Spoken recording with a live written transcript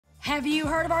Have you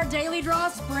heard of our Daily Draw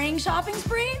Spring Shopping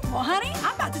Spree? Well, honey,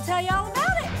 I'm about to tell you all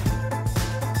about it.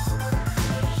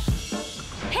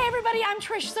 Hey, everybody, I'm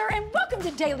Trish Sir, and welcome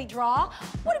to Daily Draw.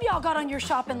 What have y'all got on your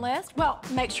shopping list? Well,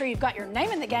 make sure you've got your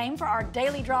name in the game for our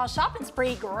Daily Draw Shopping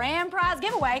Spree grand prize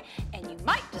giveaway, and you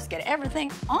might just get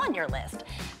everything on your list.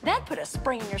 That'd put a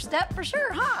spring in your step for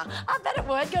sure, huh? I bet it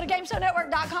would. Go to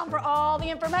GameShowNetwork.com for all the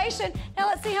information. Now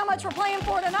let's see how much we're playing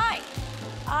for tonight.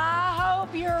 I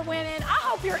hope you're winning. I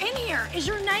hope you're in here. Is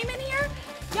your name in here?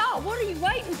 Y'all, what are you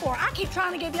waiting for? I keep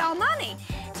trying to give y'all money.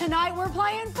 Tonight we're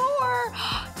playing for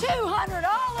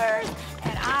 $200,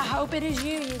 and I hope it is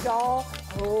you doll.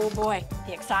 Oh boy,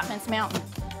 the excitement's mounting.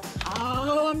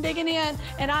 Oh, I'm digging in,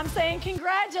 and I'm saying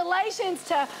congratulations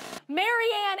to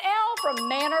Marianne L. from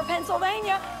Manor,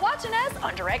 Pennsylvania, watching us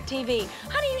on DirecTV.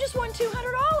 Honey, you just won $200.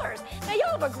 Now,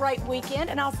 y'all have a great weekend,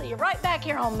 and I'll see you right back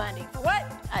here on Monday for what?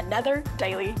 Another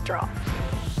Daily Draw.